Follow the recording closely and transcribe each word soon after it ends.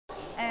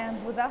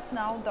And with us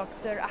now,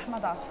 Dr.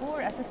 Ahmed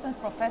Asfour, Assistant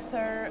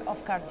Professor of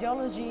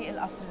Cardiology at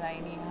Kasr.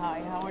 Hi,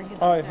 how are you,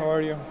 Doctor? Hi, how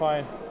are you?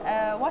 Fine.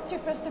 What's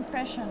your first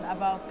impression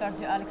about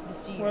CardioAlex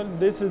this year? Well,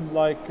 this is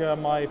like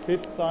my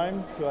fifth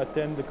time to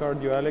attend the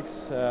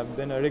CardioAlex. I've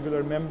been a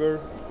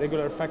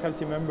regular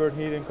faculty member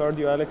here in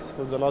CardioAlex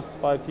for the last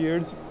 5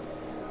 years.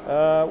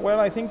 Well,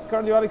 I think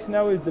CardioAlex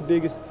now is the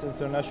biggest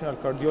international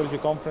cardiology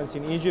conference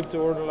in Egypt,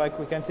 or like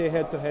we can say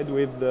head-to-head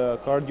with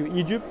Cardio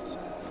Egypt.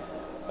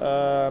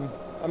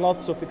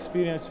 Lots of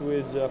experience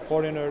with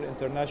foreigner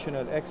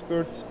international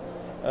experts,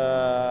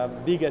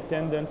 big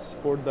attendance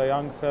for the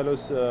young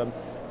fellows,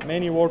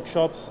 many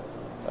workshops,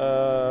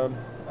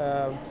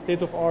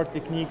 state-of-art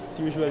techniques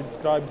usually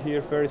described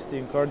here first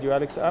in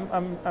CardioAlex.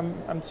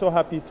 I'm so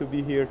happy to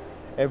be here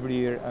every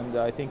year, and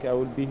I think I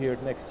will be here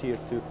next year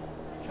too.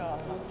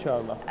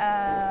 Inshallah.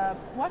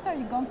 What are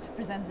you going to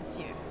present this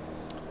year?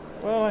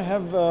 Well, I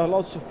have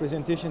lots of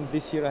presentations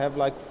this year. I have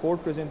like 4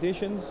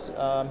 presentations.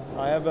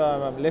 I have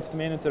a left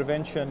main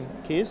intervention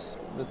case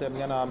that I'm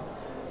gonna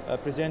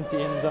present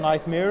in the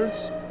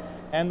nightmares.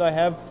 And I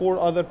have 4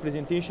 other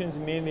presentations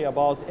mainly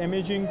about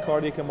imaging,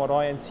 cardiac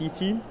MRI and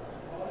CT.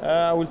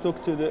 I will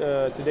talk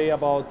today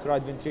about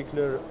right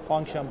ventricular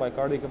function by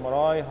cardiac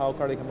MRI, how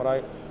cardiac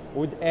MRI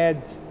would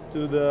add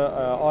to the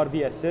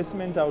RV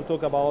assessment. I will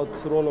talk about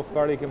the role of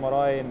cardiac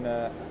MRI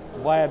in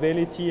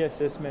viability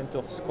assessment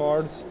of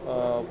scars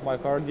of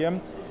myocardium.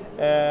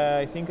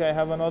 I think I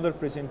have another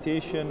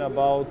presentation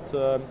about,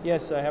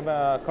 yes, I have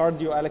a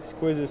CardioAlex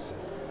quizzes.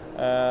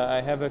 I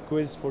have a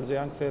quiz for the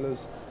young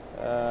fellows,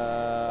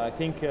 I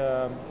think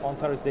on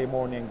Thursday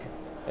morning.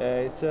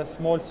 It's a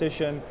small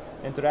session,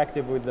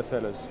 interactive with the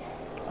fellows.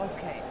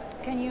 Okay.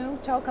 Can you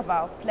talk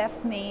about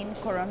left main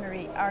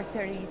coronary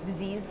artery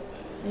disease?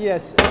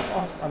 Yes,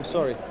 I'm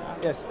sorry.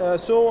 Yes,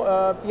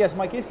 yes,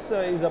 my case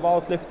is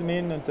about left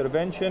main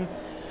intervention.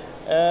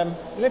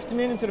 Left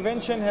main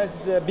intervention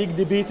has a big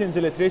debate in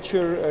the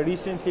literature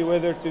recently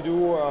whether to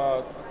do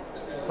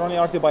coronary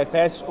artery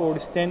bypass or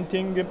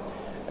stenting.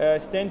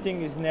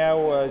 Stenting is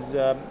now as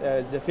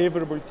a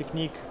favorable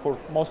technique for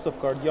most of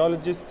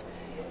cardiologists.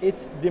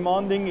 It's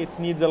demanding, it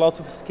needs a lot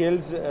of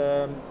skills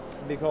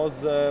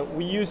because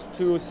we used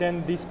to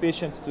send these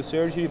patients to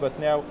surgery, but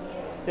now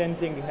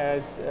stenting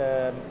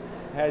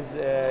has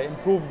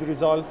improved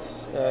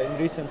results in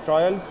recent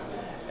trials.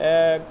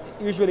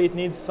 Usually it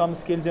needs some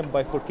skills in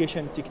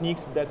bifurcation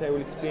techniques that I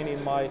will explain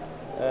in my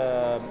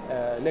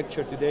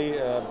lecture today.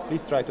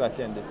 Please try to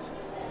attend it.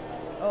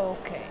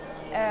 Okay.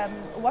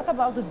 What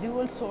about the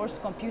dual source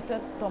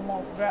computed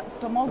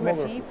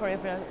tomography for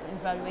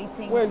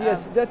evaluating? Well,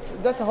 yes,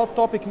 that's a hot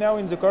topic now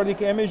in the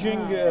cardiac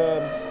imaging.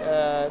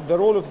 The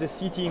role of the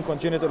CT in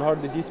congenital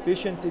heart disease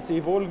patients, it's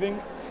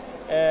evolving.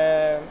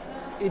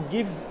 It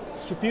gives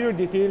superior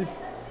details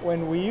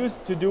when we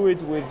used to do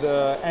it with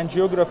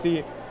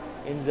angiography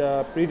in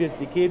the previous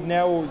decade.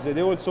 Now the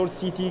dual source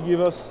CT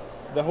gives us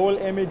the whole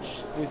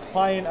image with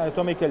fine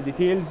anatomical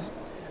details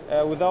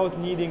without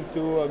needing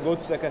to go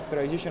to the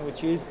catheterization,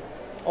 which is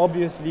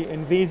obviously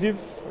invasive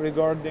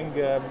regarding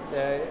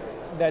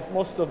that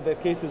most of the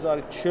cases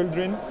are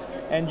children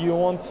and you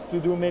want to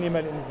do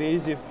minimal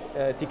invasive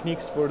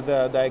techniques for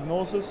the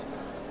diagnosis.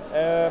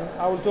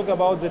 I will talk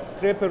about the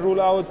triple rule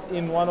out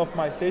in one of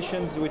my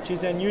sessions, which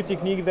is a new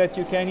technique that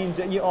you can in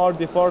the ER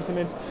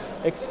department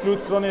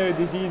exclude coronary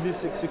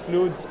diseases,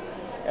 exclude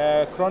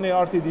coronary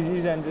artery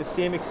disease, and the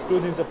same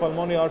excluding the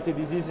pulmonary artery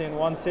disease in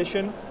one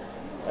session.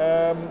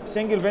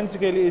 Single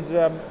ventricle is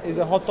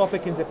a hot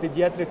topic in the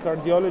pediatric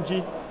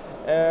cardiology.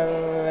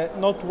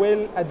 Not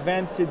well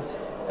advanced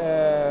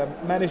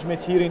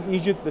management here in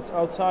Egypt, but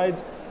outside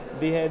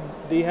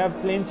they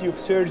have plenty of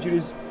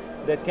surgeries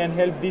that can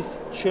help these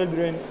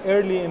children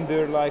early in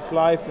their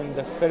life, in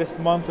the first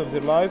month of their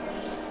life.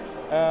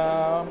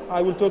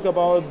 I will talk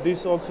about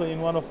this also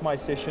in one of my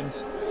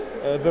sessions,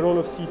 the role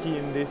of CT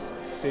in these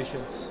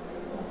patients.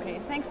 Okay,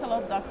 thanks a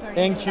lot, Doctor.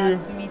 Thank you. Nice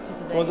to meet you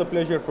today. It was a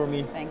pleasure for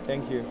me. Thank you.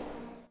 Thank you.